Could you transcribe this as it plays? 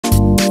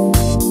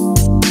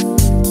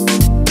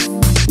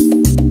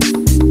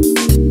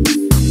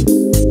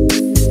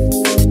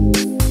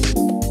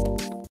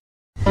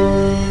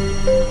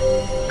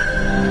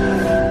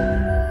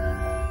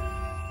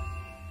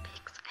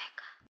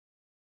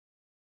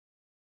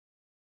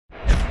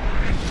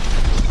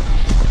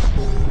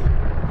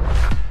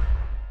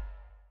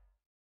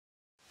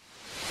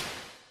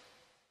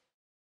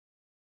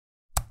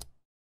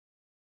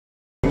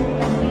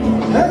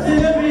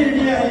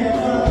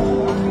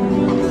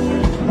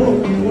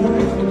Yeah.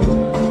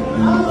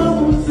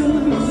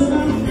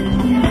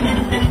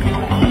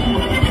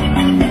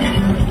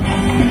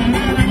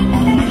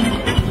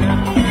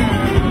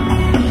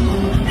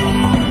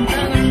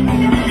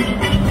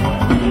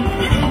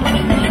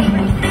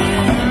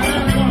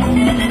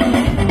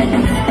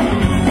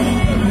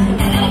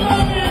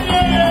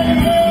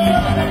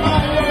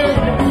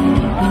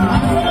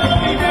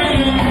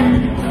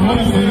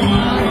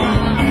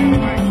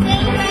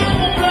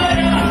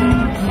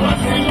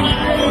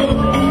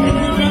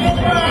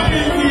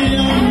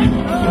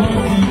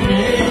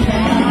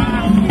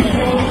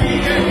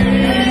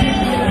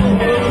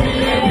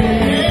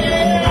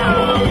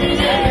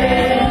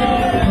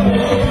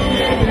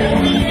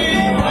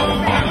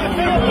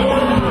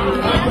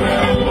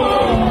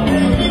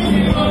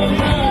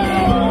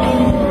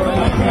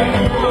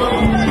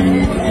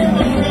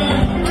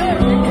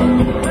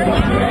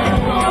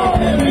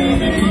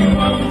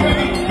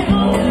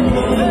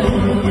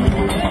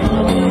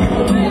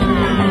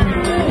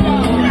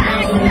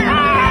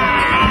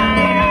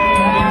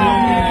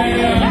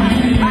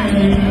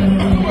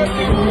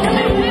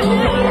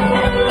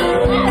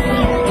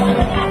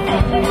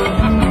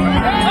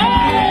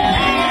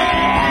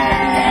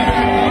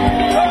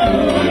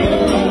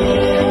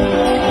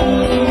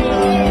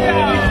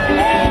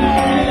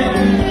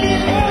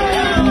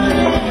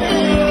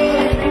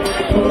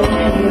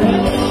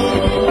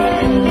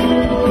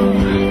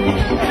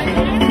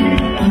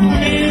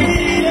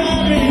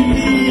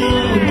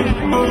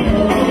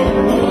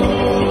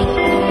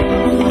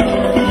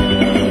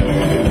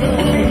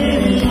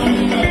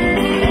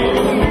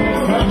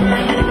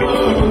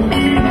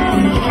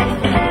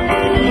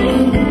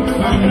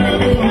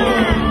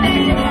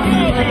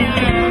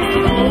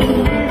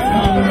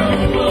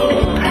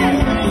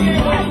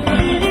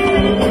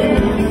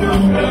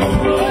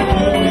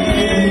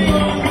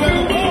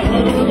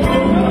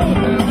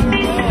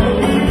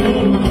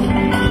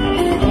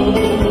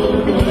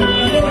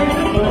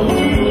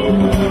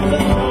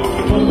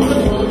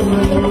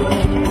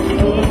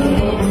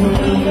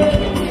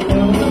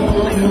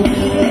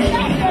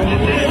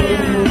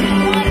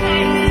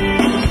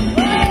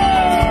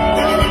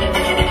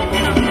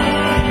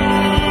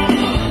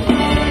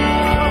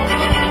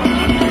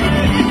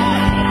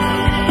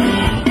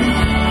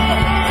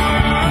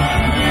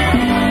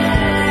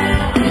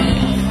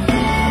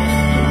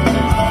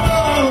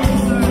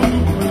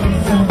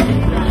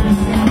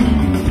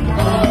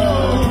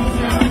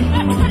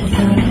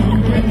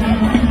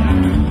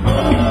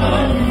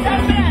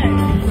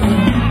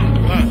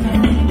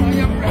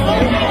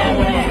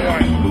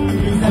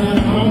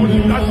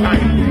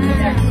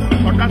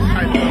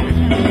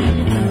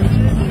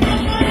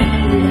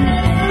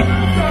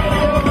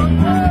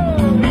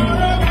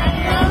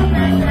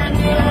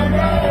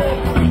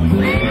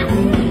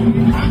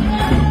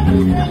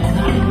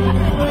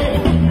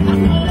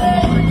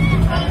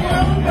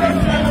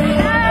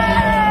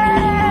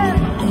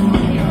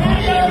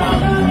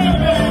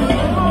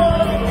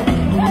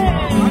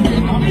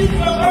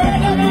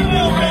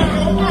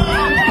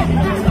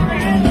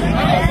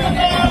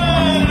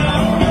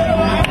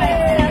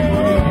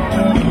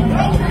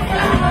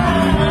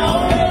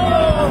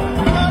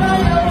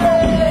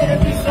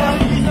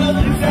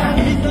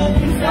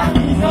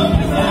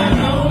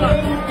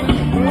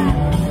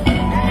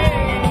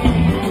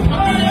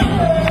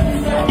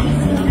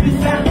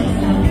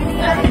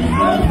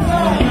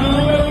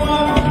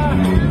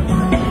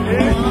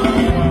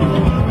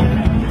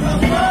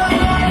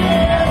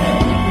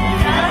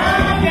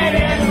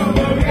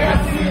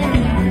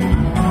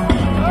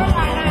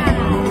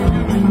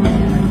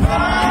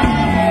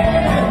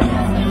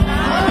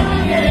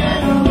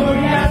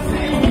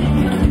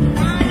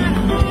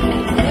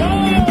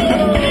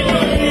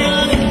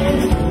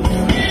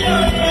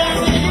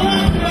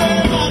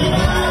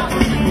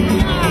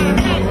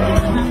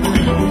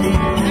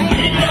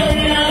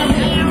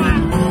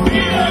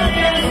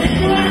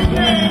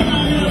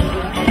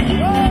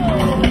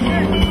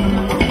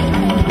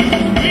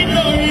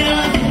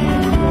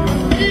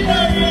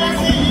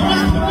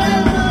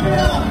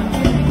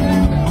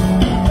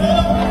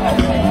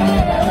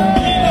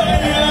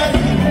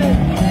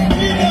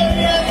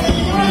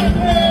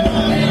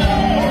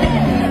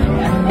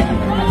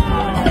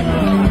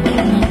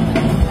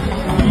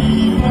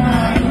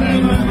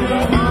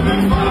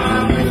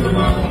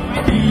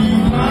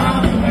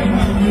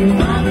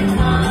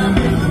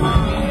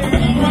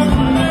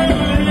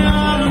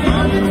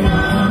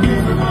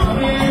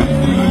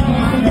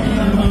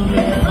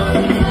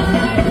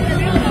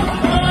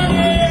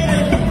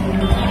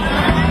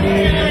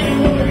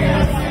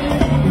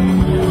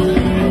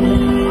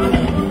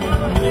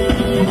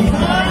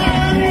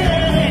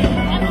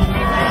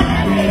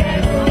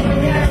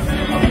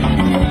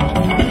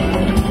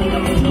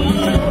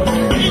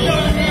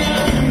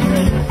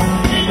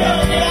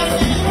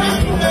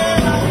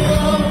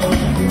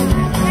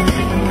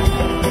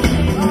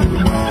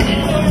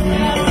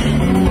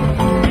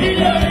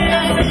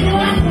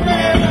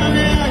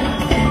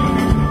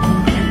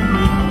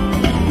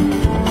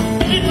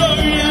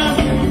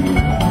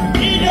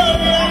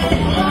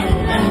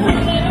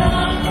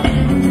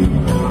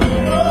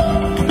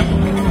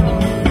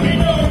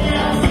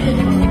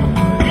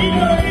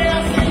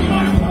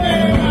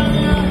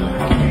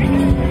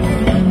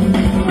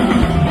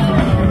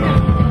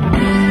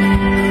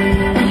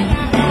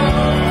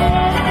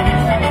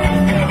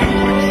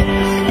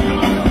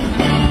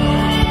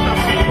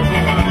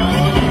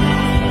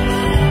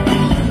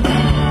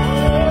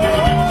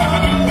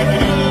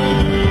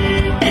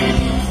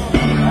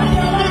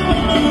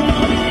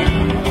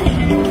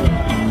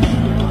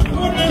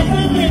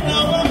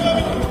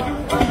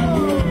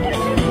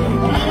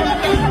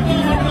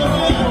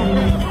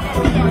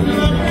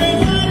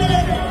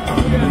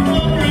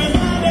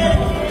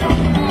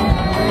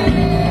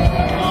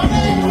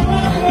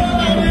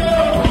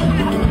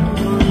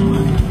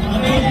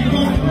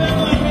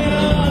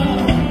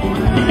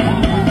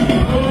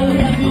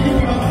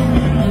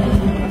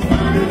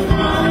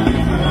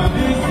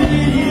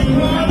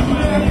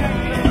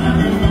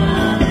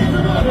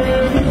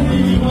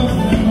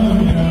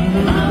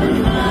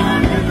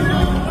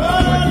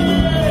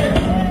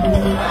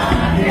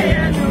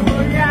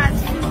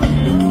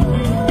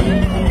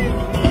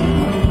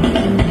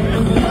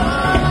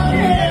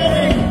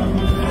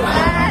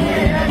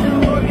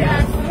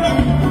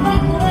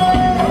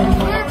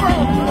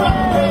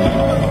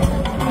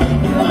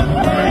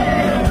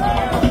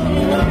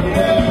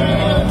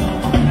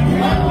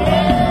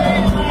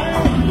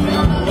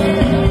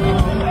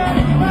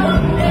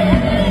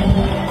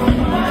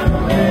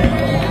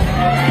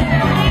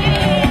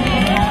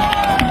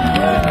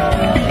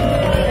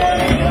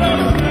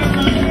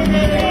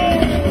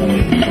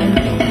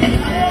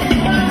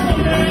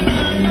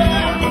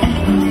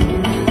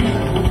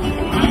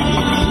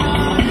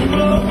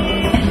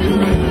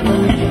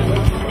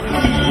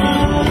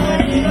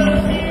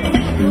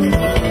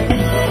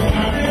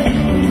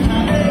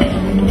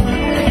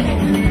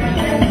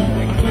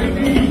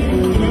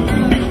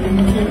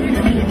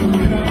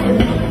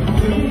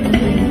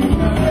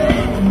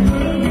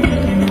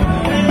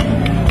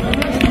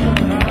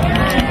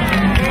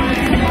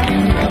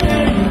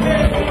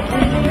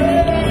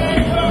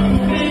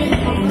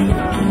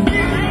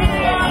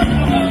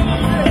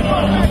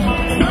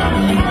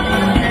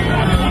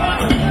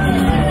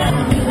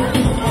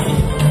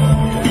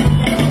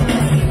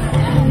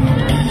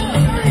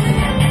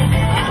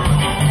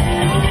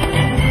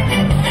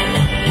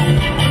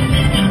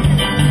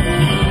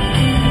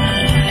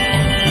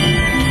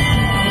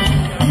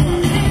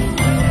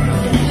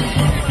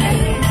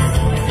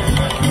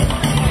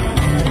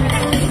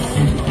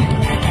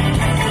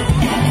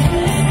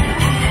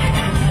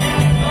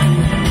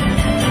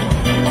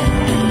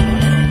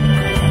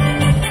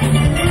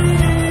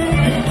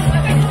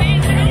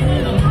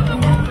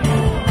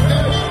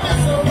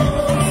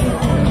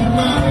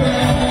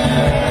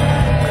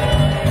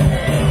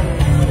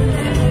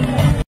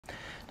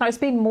 Now, it's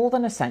been more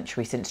than a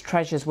century since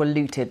treasures were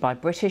looted by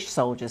British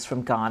soldiers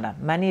from Ghana.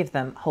 Many of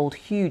them hold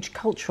huge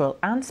cultural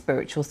and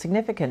spiritual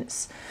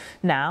significance.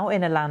 Now,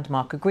 in a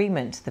landmark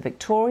agreement, the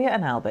Victoria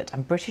and Albert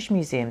and British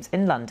Museums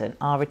in London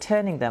are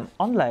returning them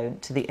on loan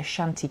to the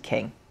Ashanti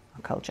King.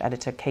 Our culture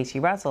editor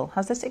Katie Razzle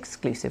has this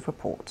exclusive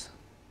report.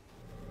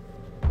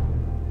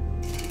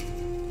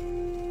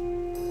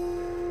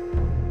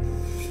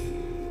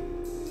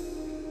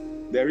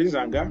 There is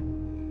anger.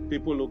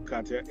 People look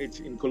at it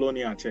in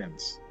colonial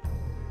terms.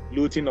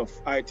 Looting of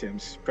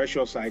items,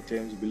 precious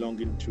items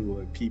belonging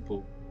to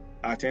people,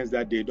 are things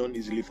that they don't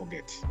easily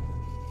forget.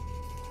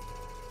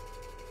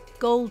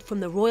 Gold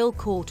from the royal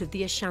court of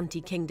the Ashanti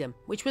Kingdom,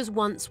 which was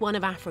once one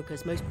of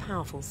Africa's most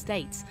powerful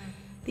states.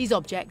 These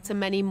objects and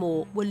many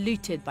more were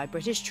looted by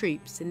British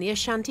troops in the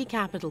Ashanti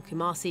capital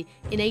Kumasi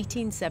in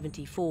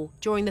 1874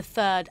 during the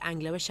Third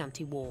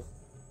Anglo-Ashanti War.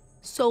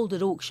 Sold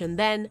at auction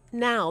then,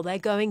 now they're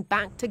going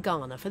back to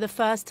Ghana for the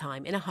first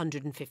time in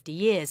 150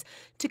 years,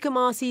 to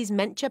Kumasi's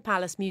Mencha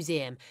Palace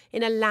Museum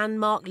in a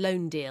landmark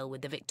loan deal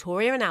with the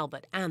Victoria and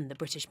Albert and the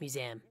British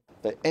Museum.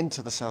 They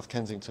enter the South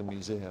Kensington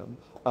Museum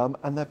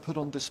and they're put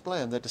on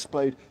display, and they're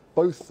displayed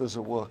both as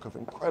a work of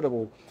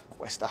incredible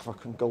West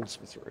African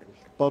goldsmithery,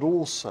 but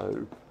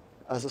also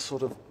as a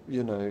sort of,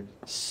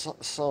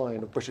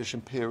 sign of British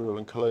imperial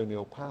and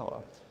colonial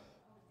power.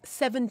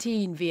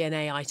 17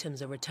 V&A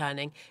items are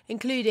returning,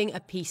 including a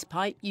peace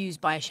pipe used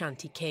by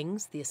Ashanti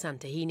kings, the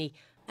Asantehene,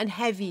 and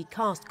heavy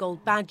cast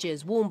gold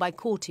badges worn by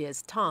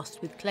courtiers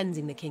tasked with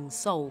cleansing the king's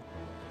soul.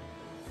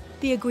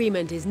 The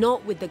agreement is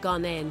not with the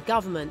Ghanaian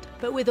government,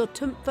 but with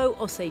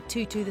Otumfour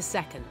Tutu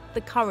II,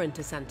 the current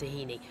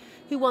Asantehene,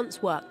 who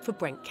once worked for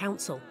Brent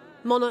Council,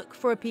 monarch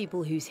for a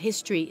people whose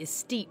history is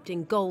steeped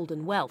in gold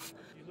and wealth.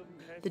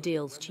 The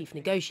deal's chief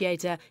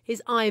negotiator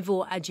is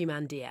Ivor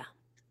Ajimandia.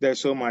 There's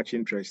so much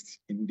interest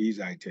in these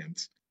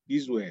items.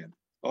 These were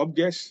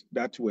objects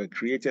that were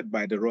created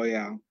by the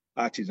royal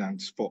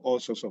artisans for all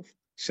sorts of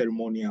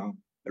ceremonial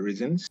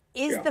reasons.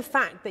 Is the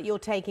fact that you're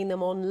taking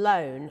them on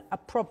loan a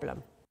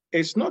problem?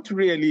 It's not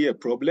really a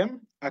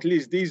problem. At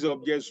least these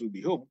objects will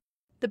be home.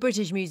 The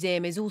British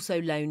Museum is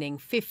also loaning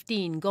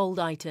 15 gold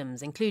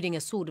items, including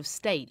a sword of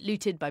state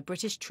looted by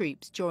British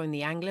troops during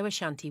the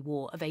Anglo-Ashanti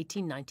War of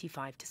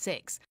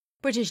 1895-6.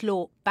 British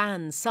law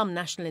bans some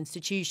national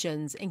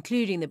institutions,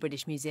 including the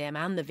British Museum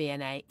and the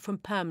V&A, from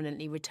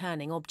permanently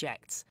returning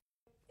objects.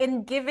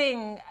 In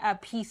giving a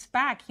piece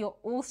back, you're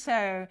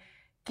also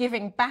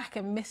giving back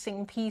a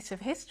missing piece of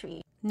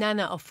history.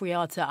 Nana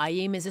Ofriata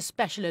Ayim is a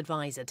special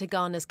advisor to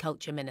Ghana's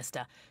culture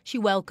minister. She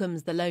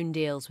welcomes the loan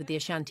deals with the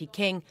Ashanti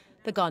King.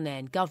 The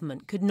Ghanaian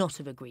government could not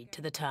have agreed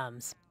to the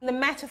terms. The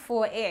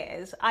metaphor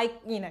is,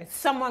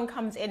 someone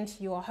comes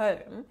into your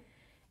home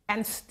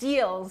and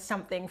steals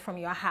something from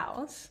your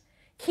house,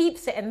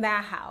 keeps it in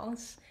their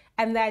house,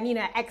 and then,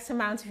 X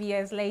amount of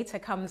years later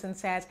comes and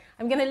says,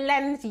 I'm going to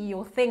lend you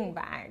your thing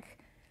back.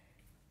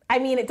 I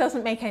mean, it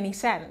doesn't make any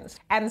sense.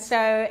 And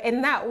so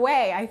in that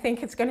way, I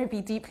think it's going to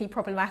be deeply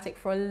problematic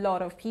for a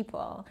lot of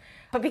people.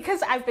 But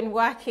because I've been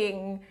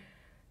working,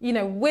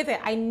 with it,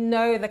 I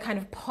know the kind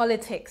of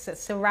politics that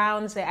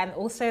surrounds it and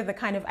also the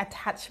kind of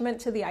attachment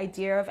to the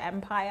idea of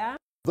empire.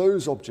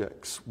 Those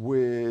objects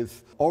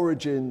with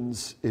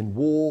origins in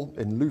war,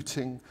 in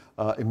looting,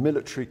 in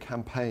military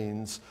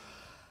campaigns,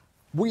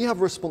 we have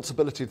a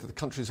responsibility to the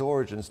country's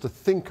origins to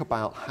think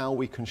about how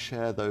we can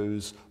share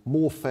those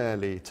more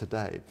fairly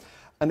today.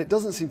 And it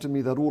doesn't seem to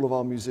me that all of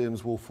our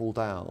museums will fall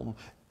down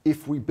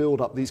if we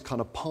build up these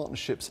kind of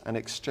partnerships and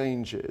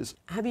exchanges.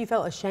 Have you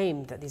felt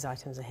ashamed that these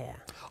items are here?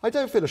 I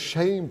don't feel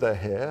ashamed they're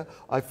here.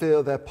 I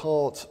feel they're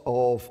part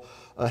of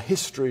a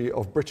history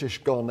of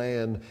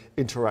British-Ghanaian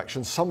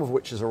interaction, some of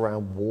which is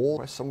around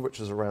war, some of which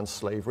is around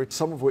slavery,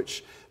 some of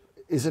which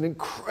is an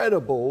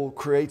incredible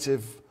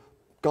creative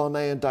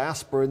Ghanaian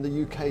diaspora in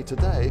the UK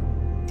today.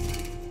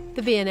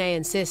 The V&A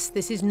insists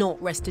this is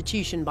not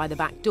restitution by the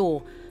back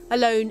door. A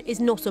loan is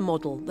not a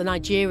model the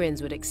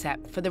Nigerians would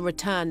accept for the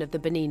return of the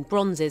Benin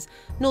bronzes,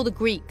 nor the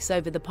Greeks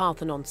over the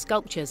Parthenon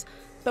sculptures.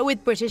 But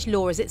with British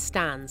law as it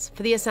stands,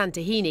 for the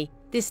Asante,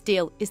 this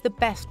deal is the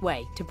best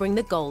way to bring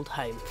the gold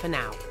home for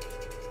now.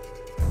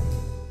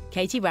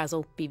 Katie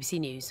Razzle, BBC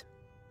News.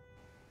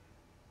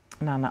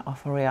 Nana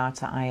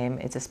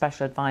Oforiatta-Ayim is a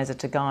special advisor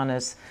to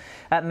Ghana's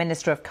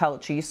Minister of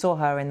Culture. You saw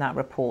her in that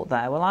report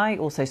there. Well, I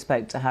also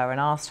spoke to her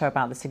and asked her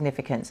about the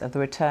significance of the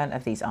return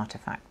of these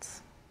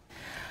artefacts.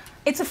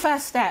 It's a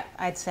first step,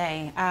 I'd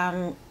say.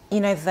 You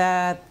know,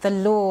 the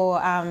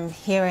law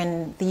here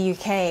in the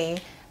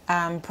UK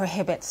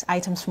prohibits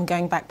items from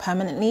going back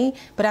permanently,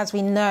 but as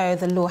we know,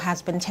 the law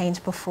has been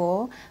changed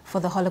before for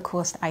the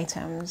Holocaust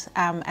items.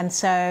 And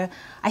so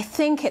I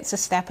think it's a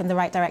step in the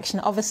right direction.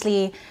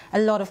 Obviously, a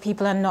lot of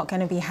people are not going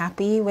to be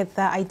happy with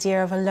the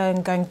idea of a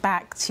loan going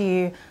back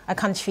to a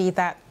country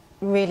that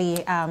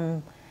really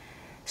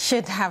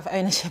should have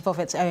ownership of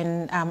its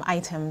own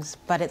items,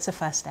 but it's a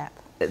first step.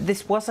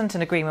 This wasn't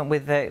an agreement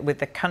with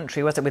the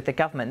country, was it, with the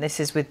government? This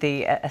is with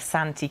the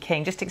Asante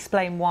King. Just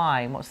explain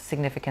why and what's the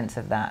significance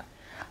of that?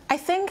 I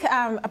think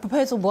a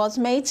proposal was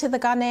made to the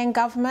Ghanaian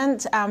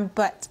government,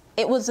 but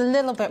it was a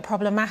little bit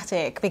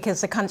problematic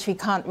because the country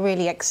can't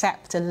really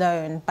accept a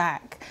loan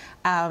back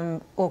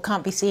or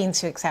can't be seen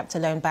to accept a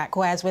loan back,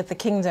 whereas with the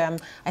kingdom,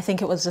 I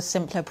think it was a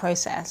simpler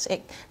process.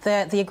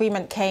 The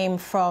agreement came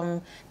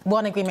from,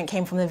 one agreement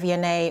came from the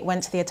V&A,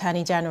 went to the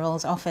Attorney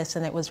General's office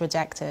and it was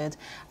rejected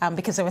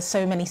because there were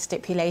so many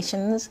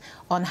stipulations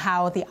on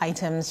how the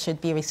items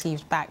should be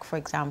received back, for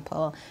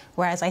example,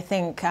 whereas I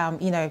think,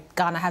 you know,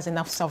 Ghana has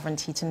enough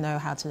sovereignty to know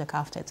how to look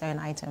after its own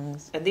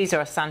items. And these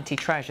are Asante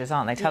treasures,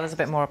 aren't they? Tell us a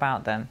bit more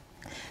about them.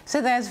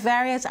 So there's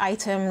various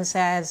items.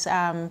 There's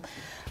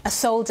a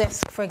soul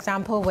disc, for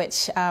example,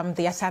 which the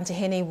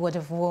Asante would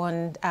have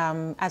worn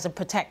as a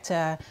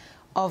protector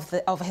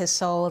of his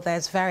soul.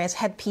 There's various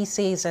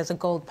headpieces, there's a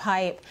gold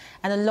pipe,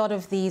 and a lot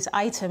of these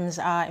items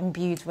are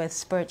imbued with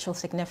spiritual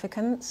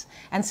significance.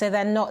 And so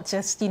they're not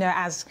just, you know,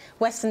 as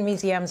Western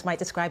museums might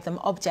describe them,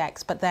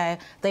 objects, but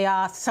they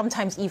are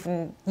sometimes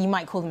even, you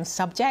might call them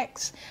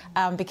subjects,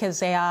 because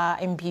they are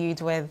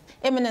imbued with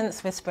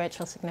immanence, with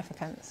spiritual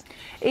significance.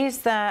 Is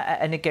there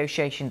a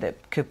negotiation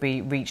that could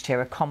be reached here,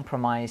 a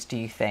compromise, do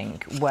you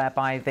think,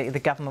 whereby the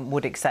government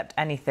would accept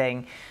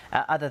anything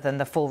other than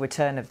the full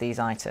return of these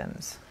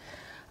items?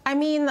 I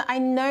mean, I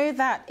know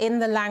that in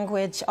the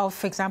language of,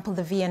 for example,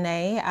 the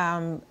V&A,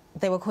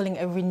 they were calling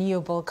it a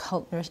renewable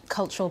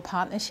cultural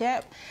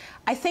partnership.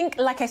 I think,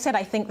 like I said,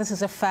 I think this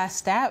is a first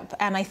step,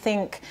 and I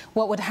think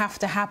what would have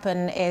to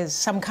happen is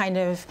some kind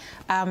of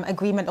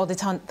agreement or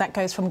that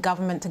goes from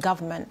government to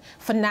government.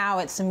 For now,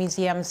 it's the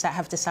museums that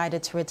have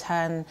decided to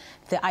return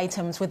the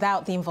items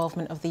without the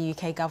involvement of the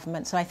UK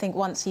government. So I think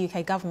once the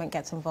UK government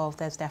gets involved,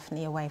 there's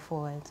definitely a way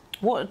forward.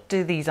 What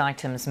do these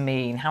items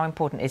mean? How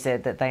important is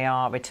it that they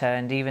are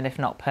returned, even if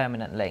not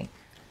permanently?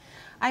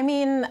 I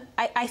mean,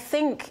 I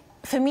think,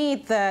 for me,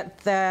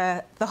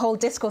 the whole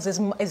discourse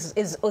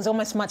is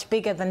almost much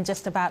bigger than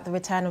just about the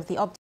return of the object.